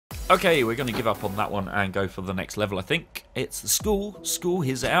Okay, we're going to give up on that one and go for the next level, I think. It's the school. School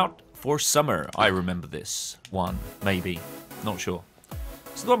is out for summer. I remember this one, maybe. Not sure.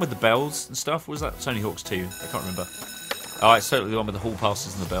 It's the one with the bells and stuff. Was that Tony Hawk's 2? I can't remember. Oh, it's totally the one with the hall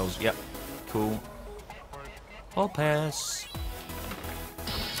passes and the bells. Yep. Cool. Hall pass.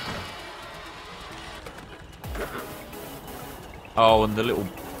 Oh, and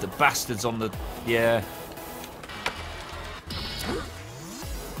the bastards on the... Yeah.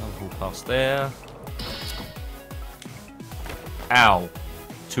 Hall pass there. Ow.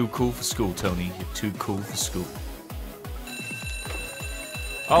 Too cool for school, Tony. You're too cool for school.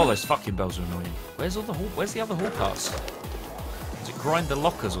 Oh, those fucking bells are annoying. Where's the other hall pass? Does it grind the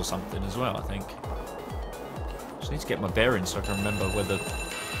lockers or something as well, I think? Just need to get my bearings so I can remember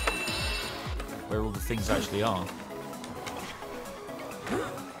where all the things actually are.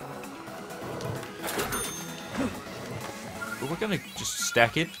 But we're gonna just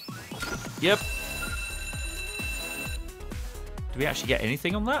stack it. Yep. Do we actually get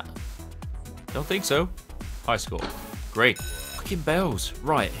anything on that? Don't think so. High score. Great. Fucking bells.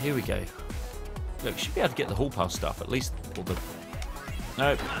 Right, here we go. Look, should be able to get the hall pass stuff, at least all the...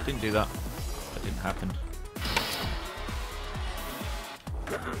 No, didn't do that. That didn't happen.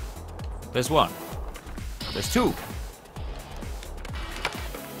 There's one. There's two.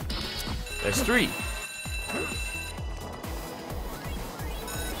 There's three.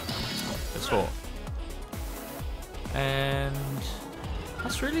 There's four. And...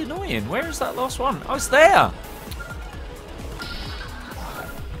 That's really annoying. Where is that last one? Oh, it's there!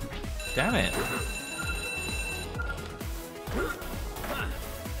 Damn it.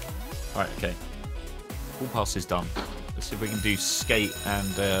 Right, okay. Hall pass is done. Let's see if we can do skate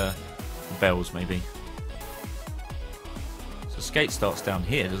and bells, maybe. So skate starts down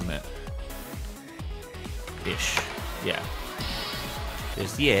here, doesn't it? Ish. Yeah.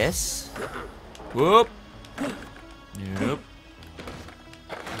 There's the S. Whoop. Nope.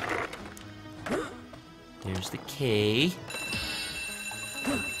 There's the K.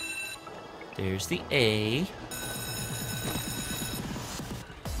 There's the A.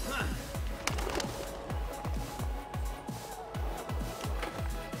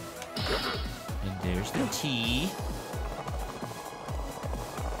 And there's the T.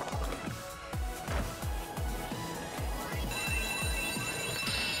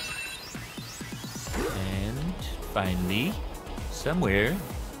 And finally, somewhere,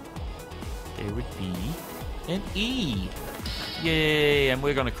 there would be an E. Yay, and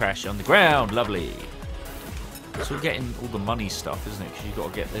we're going to crash on the ground. Lovely. So we're getting all the money stuff, isn't it? Because you've got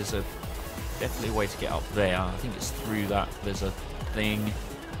to get... There's definitely a way to get up there. I think it's through that. There's a thing.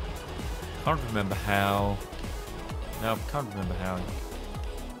 Can't remember how. No, can't remember how.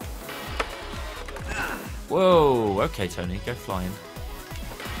 Whoa. Okay, Tony. Go flying.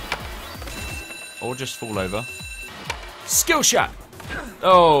 Or just fall over. Skill shot!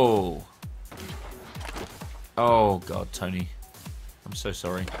 Oh. Oh, God, Tony. I'm so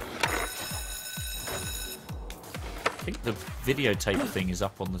sorry. I think the videotape thing is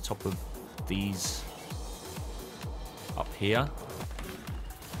up on the top of these. Up here.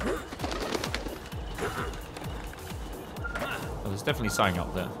 Oh, there's definitely something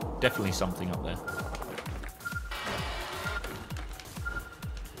up there. Definitely something up there.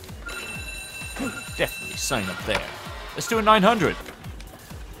 Definitely something up there. Let's do a 900.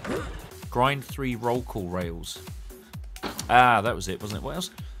 Grind 3 roll call rails. Ah, that was it, wasn't it? What else?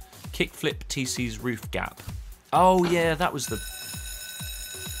 Kickflip TC's roof gap. Oh, yeah, that was the...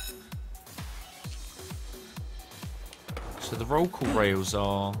 So the roll call rails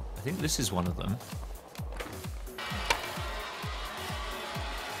are... I think this is one of them.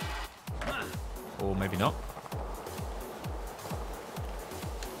 Or maybe not.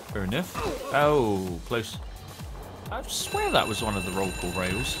 Fair enough. Oh, close. I swear that was one of the roll call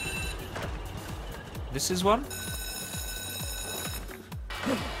rails. This is one?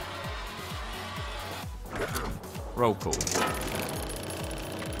 Roll call.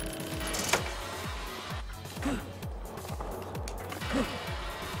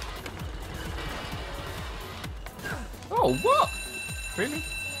 Oh, what? Really?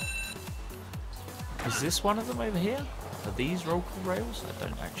 Is this one of them over here? Are these roll call rails? I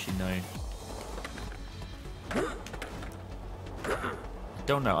don't actually know. I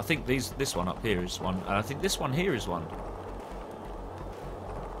don't know. I think this one up here is one, and I think this one here is one.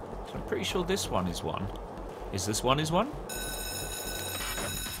 So I'm pretty sure this one is one. Is this one is one?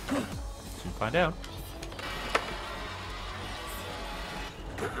 Soon find out.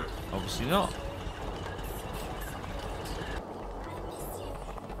 Obviously not.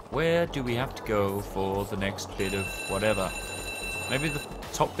 Where do we have to go for the next bit of whatever? Maybe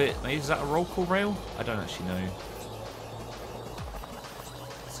top bit, maybe is that a roll call rail? I don't actually know.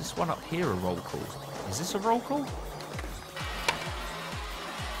 Is this one up here a roll call? Is this a roll call?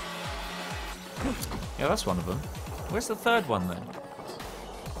 Yeah, that's one of them. Where's the third one then?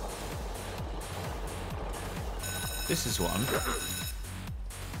 This is one.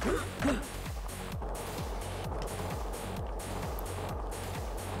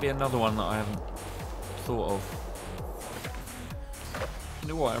 Be another one that I haven't thought of. You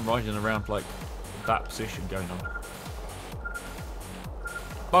know what? I'm riding around like that position going on.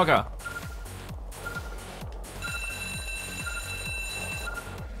 Bugger!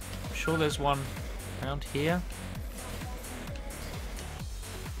 I'm sure there's one around here.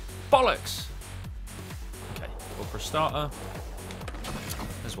 Bollocks! Okay, well for a starter,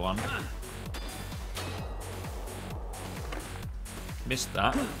 there's one. Missed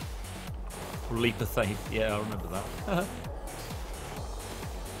that. Leap of faith. Yeah, I remember that.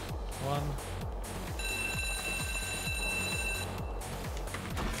 One.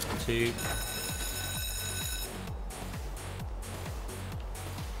 Two.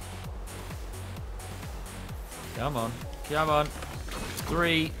 Come on. Come on.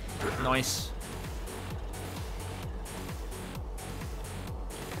 Three. Nice.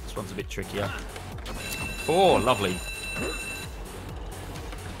 This one's a bit trickier. Four. Lovely.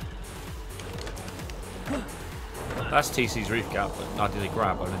 That's TC's roof gap, but I did a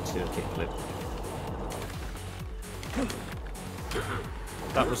grab, I didn't do a kickflip.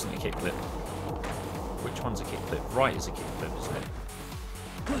 That wasn't a kickflip. Which one's a kickflip? Right is a kickflip, isn't it?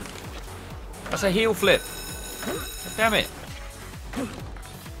 That's a heel flip! God damn it!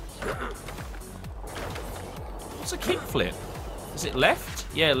 What's a kickflip? Is it left?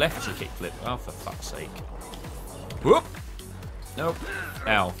 Yeah, left's a kickflip. Oh, for fuck's sake. Whoop! Nope.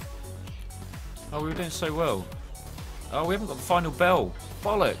 Ow. Oh, we were doing so well. Oh, we haven't got the final bell.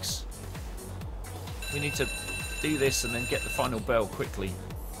 Bollocks. We need to do this and then get the final bell quickly.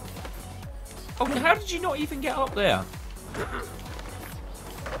 Oh, how did you not even get up there?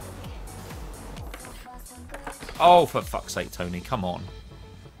 Oh, for fuck's sake, Tony. Come on.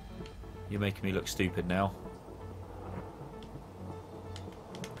 You're making me look stupid now.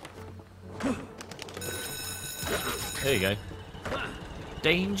 There you go.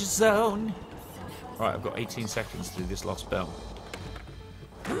 Danger zone. Right, I've got 18 seconds to do this last bell.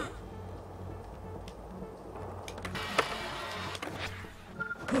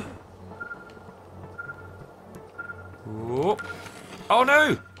 Whoop. Oh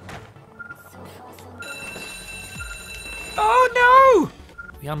no! Oh no!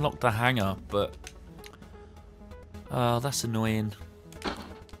 We unlocked the hangar, but that's annoying.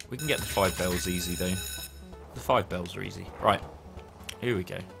 We can get the 5 bells easy though. The 5 bells are easy. Right, here we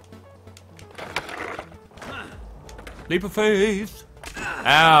go. Leap of faith!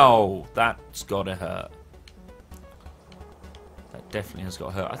 Ow! That's gotta hurt. That definitely has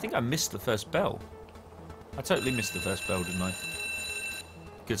got to hurt. I think I missed the first bell. I totally missed the first bell, didn't I?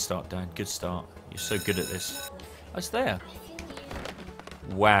 Good start, Dan. Good start. You're so good at this. Oh, it's there.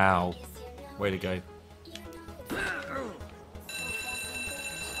 Wow. Way to go.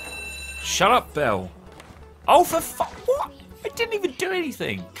 Shut up, Bell. Oh, for fuck. What? I didn't even do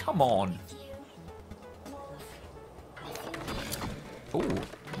anything. Come on. Oh,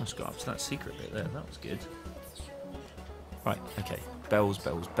 almost got up to that secret bit there. That was good. Right, okay. Bells,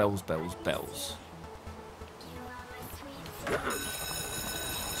 bells, bells, bells, bells.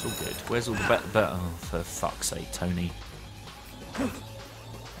 It's all good. Where's all the better? Oh, for fuck's sake, Tony. Can't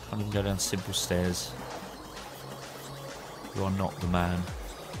even go down simple stairs. You are not the man.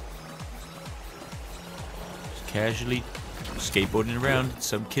 Just casually skateboarding around at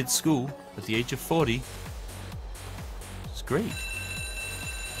some kid's school at the age of 40. It's great.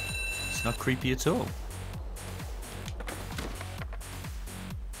 It's not creepy at all.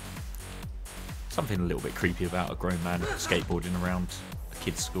 Something a little bit creepy about a grown man skateboarding around a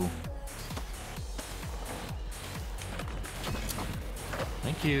kid's school.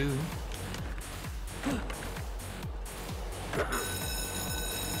 Thank you.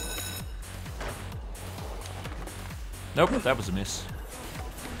 Nope, that was a miss.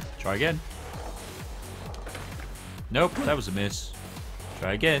 Try again. Nope, that was a miss.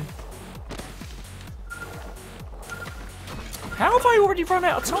 Try again. How have I already run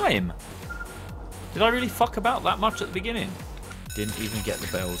out of time? Did I really fuck about that much at the beginning? Didn't even get the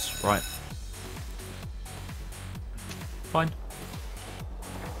bells. Right. Fine.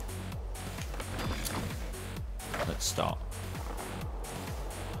 Let's start.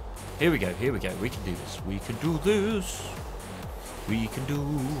 Here we go, here we go. We can do this. We can do this. We can do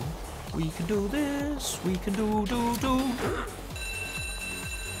this. We can do.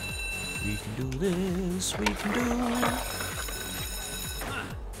 We can do this. We can do.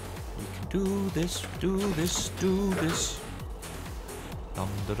 We can do this. Do this. Do this. Dum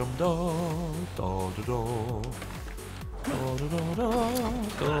da dum da da da da da da da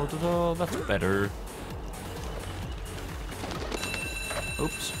da da da. That's better.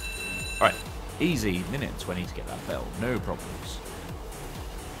 Oops. Alright. Easy. Minute and 20 to get that bell. No problems.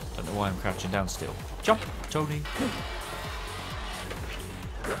 Don't know why I'm crouching down still. Jump, Tony.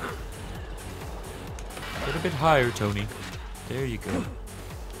 Get a bit higher, Tony. There you go.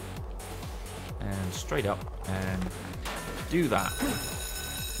 And straight up. And do that.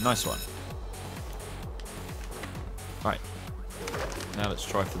 Nice one. Right. Now let's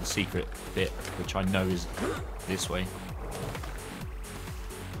try for the secret bit, which I know is this way.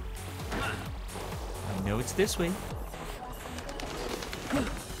 I know it's this way.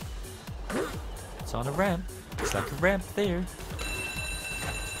 It's on a ramp. It's like a ramp there.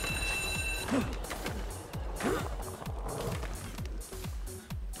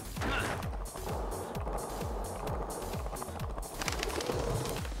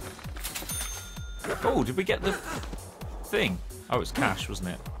 Oh, did we get the thing? Oh, it's cash, wasn't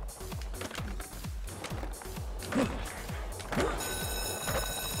it?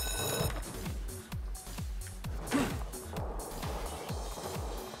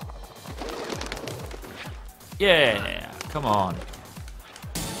 Yeah, come on.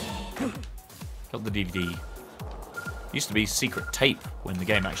 Got the DVD. Used to be secret tape when the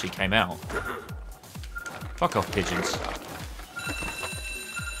game actually came out. Fuck off, pigeons.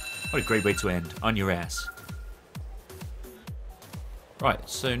 What a great way to end. On your ass. Right,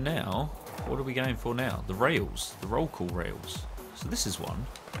 so now, what are we going for now? The rails. The roll call rails. So this is one.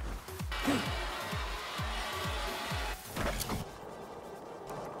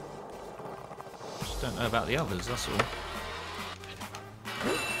 Just don't know about the others, that's all.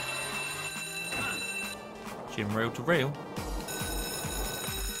 Gym rail to rail.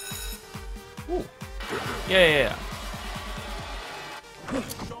 Ooh. Yeah.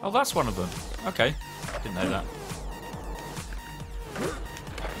 Oh, that's one of them. Okay. Didn't know that.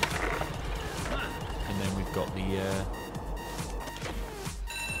 And then we've got the...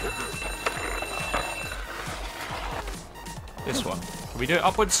 this one. Can we do it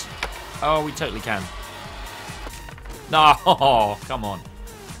upwards? Oh, we totally can. No! Come on.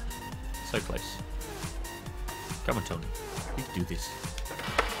 So close. Come on, Tony. We can do this.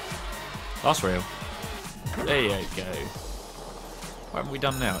 Last rail. There you go. What have we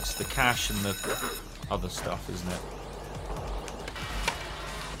done now? It's the cash and the other stuff, isn't it?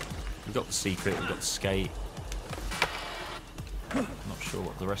 We've got the secret, we've got the skate. I'm not sure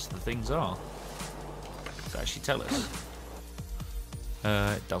what the rest of the things are. Does it actually tell us?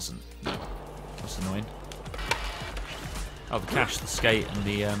 It doesn't. No. That's annoying. Oh, the cash, the skate, and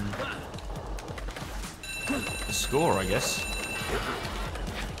the score, I guess.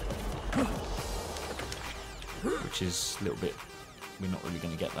 Which is a little bit... We're not really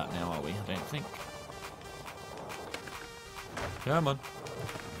going to get that now, are we? I don't think. Come on.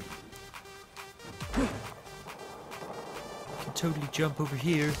 Can totally jump over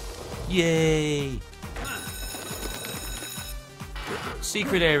here. Yay!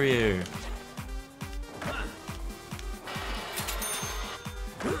 Secret area.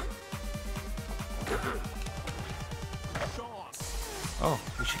 Oh,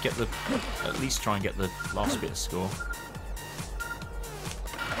 we should get the... At least try and get the last bit of score.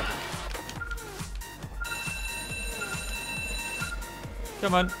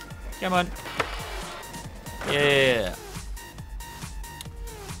 Come on. Come on. Yeah.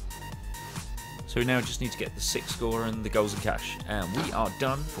 So we now just need to get the 6 score and the goals and cash. And we are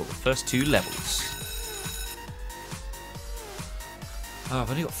done for the first 2 levels. Oh, I've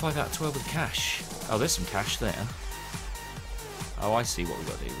only got 5 out of 12 with cash. Oh, there's some cash there. Oh, I see what we've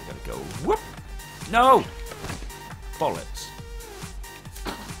got to do. We've got to go... Whoop! No! Bollocks.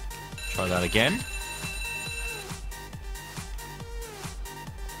 Try that again.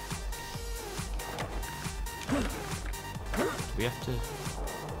 We have to...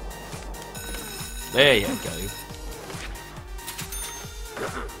 There you go.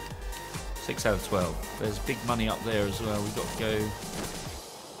 6 out of 12. There's big money up there as well. We've got to go...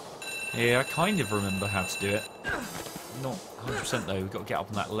 Yeah, I kind of remember how to do it. Not 100% though. We've got to get up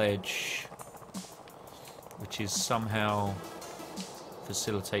on that ledge, which is somehow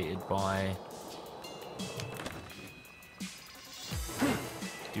facilitated by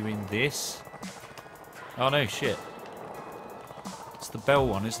doing this. Oh no, shit. It's the bell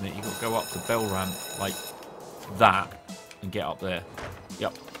one, isn't it? You've got to go up the bell ramp like that and get up there.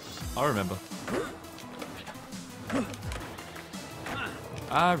 Yep, I remember.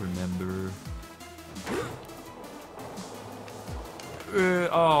 I remember.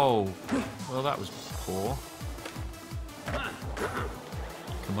 Oh, well that was poor.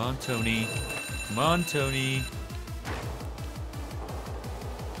 Come on, Tony. Come on, Tony. You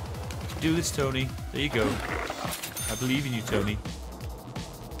can do this, Tony. There you go. I believe in you, Tony.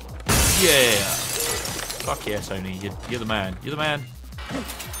 Yeah. Fuck yeah, Tony. You're the man. You're the man.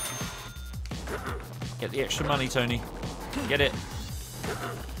 Get the extra money, Tony. Get it.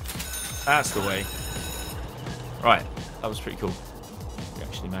 That's the way. Right. That was pretty cool. We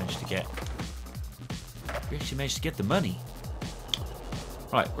actually managed to get the money.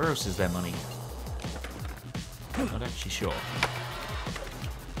 Right, where else is there money? Not actually sure.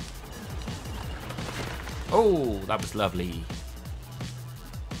 Oh, that was lovely.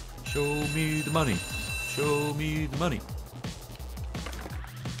 Show me the money. Show me the money.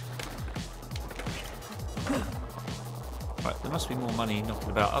 Right, there must be more money knocking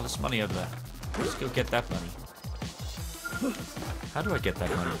about. Oh, there's money over there. Let's go get that money. How do I get that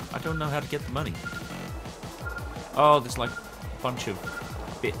money? I don't know how to get the money. Oh, there's like a bunch of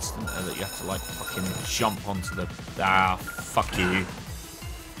bits that you have to like fucking jump onto the... Ah, fuck you.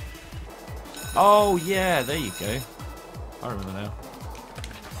 Oh, yeah, there you go. I remember now.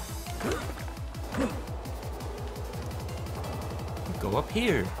 You go up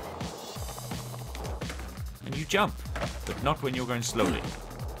here. And you jump. But not when you're going slowly.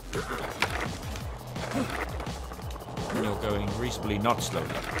 When you're going reasonably not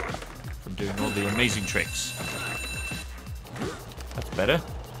slowly. From doing all the amazing tricks. That's better.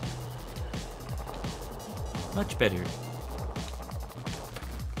 Much better.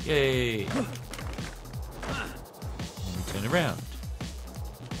 Yay! And we turn around.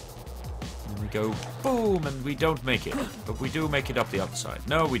 And we go boom, and we don't make it. But we do make it up the other side.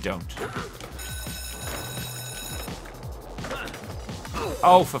 No, we don't.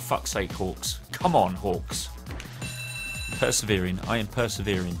 Oh, for fuck's sake, Hawks. Come on, Hawks. Persevering. I am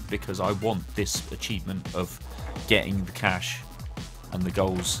persevering because I want this achievement of getting the cash and the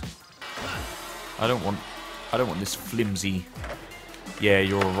goals. I don't want this flimsy, yeah,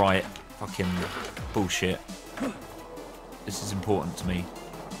 you're alright, fucking bullshit. This is important to me.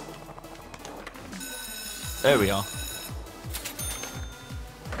 There we are.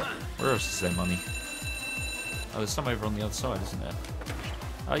 Where else is there money? Oh, there's some over on the other side, isn't there?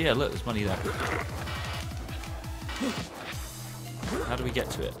 Oh yeah, look, there's money there. How do we get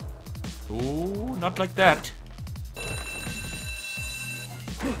to it? Ooh, not like that.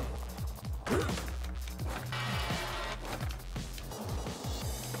 You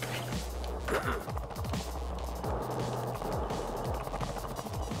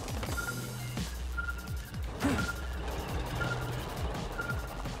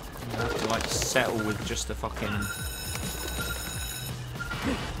have to like settle with just a fucking...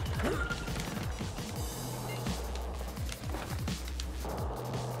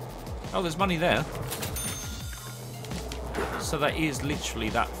 Oh, there's money there. So that is literally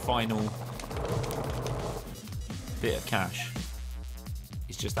that final bit of cash.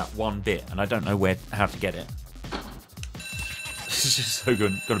 It's just that one bit, and I don't know how to get it. It's just so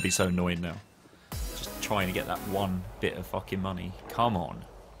good. Gonna be so annoying now. Just trying to get that one bit of fucking money. Come on.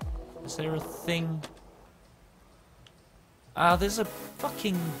 Is there a thing? Ah, there's a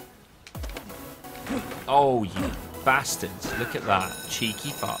fucking... Oh, you bastards. Look at that. Cheeky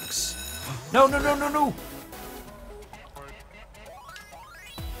fucks. No, no, no, no, no!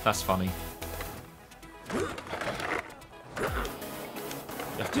 That's funny. You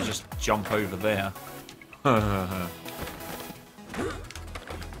have to just jump over there. Right,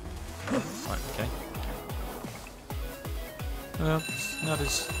 okay. Well,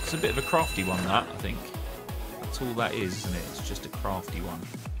 it's a bit of a crafty one, that, I think. That's all that is, isn't it? It's just a crafty one.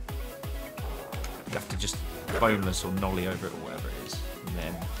 You have to just boneless or nollie over it or whatever it is. And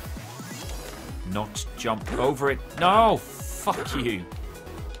then not jump over it. No! Fuck you.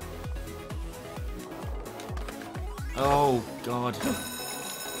 Oh, God.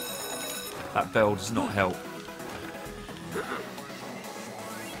 That bell does not help.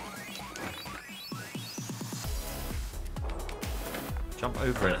 Jump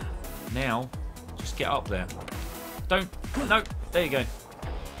over it. Now, just get up there. Don't. No. There you go.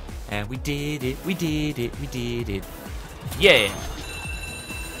 And we did it. We did it. We did it. Yeah.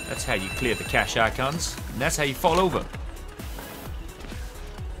 That's how you clear the cash icons. And that's how you fall over.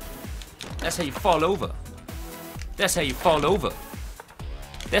 That's how you fall over. That's how you fall over.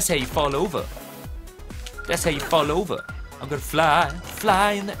 That's how you fall over. That's how you fall over. I'm gonna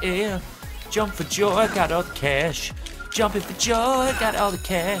fly in the air. Jump for joy, got all the cash. Jumping for joy, got all the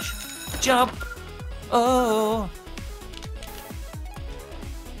cash. Jump. Oh.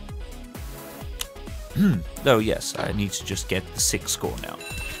 Oh yes, I need to just get the 6 score now.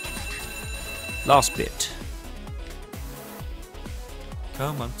 Last bit.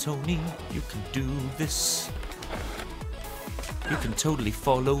 Come on, Tony, you can do this. You can totally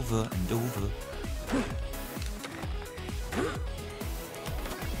fall over and over. You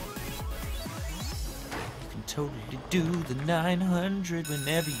can totally do the 900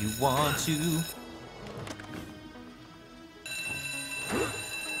 whenever you want to.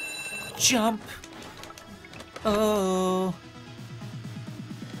 Jump! Oh!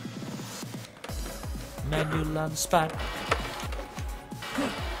 Manual on the spot.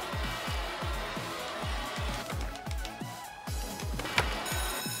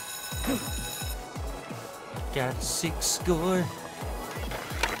 Got 6 score.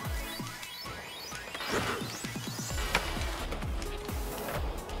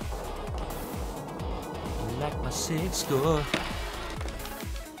 Like my 6 score.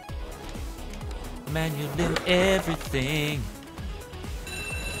 Manual in everything.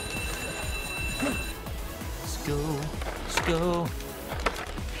 Let's go, let's go.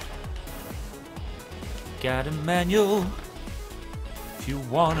 Got a manual. If you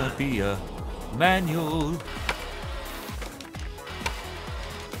wanna be a manual.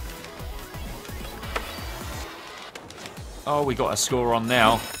 Oh, we got a score on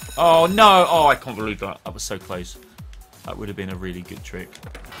now. Oh no! Oh, I can't believe that. That was so close. That would have been a really good trick.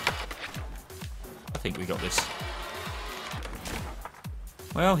 I think we got this.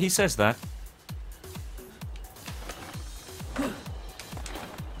 Well, he says that.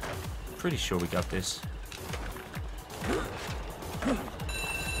 Pretty sure we got this.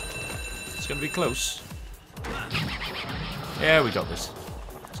 It's gonna be close. Yeah, we got this.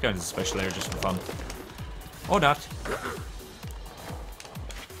 Let's go into the special area just for fun. Or not.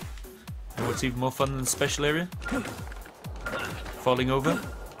 And what's even more fun than the special area? Falling over.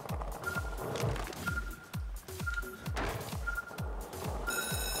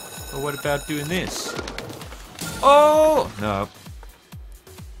 Or what about doing this? Oh! No.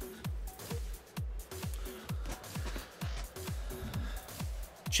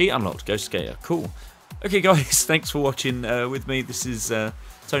 Cheat unlocked. Ghost Skater. Cool. Okay, guys. Thanks for watching with me. This is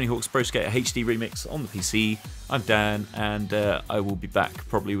Tony Hawk's Pro Skater HD Remix on the PC. I'm Dan, and I will be back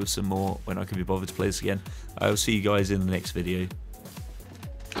probably with some more when I can be bothered to play this again. I will see you guys in the next video.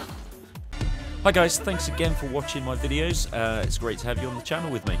 Hi guys, thanks again for watching my videos. It's great to have you on the channel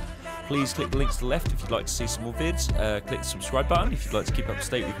with me. Please click the links to the left if you'd like to see some more vids. Click the subscribe button if you'd like to keep up to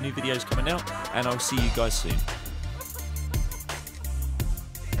date with new videos coming out. And I'll see you guys soon.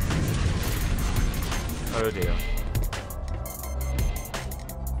 Oh dear.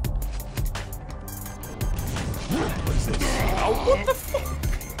 What is this? Oh, what the fuck?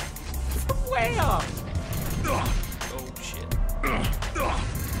 From where?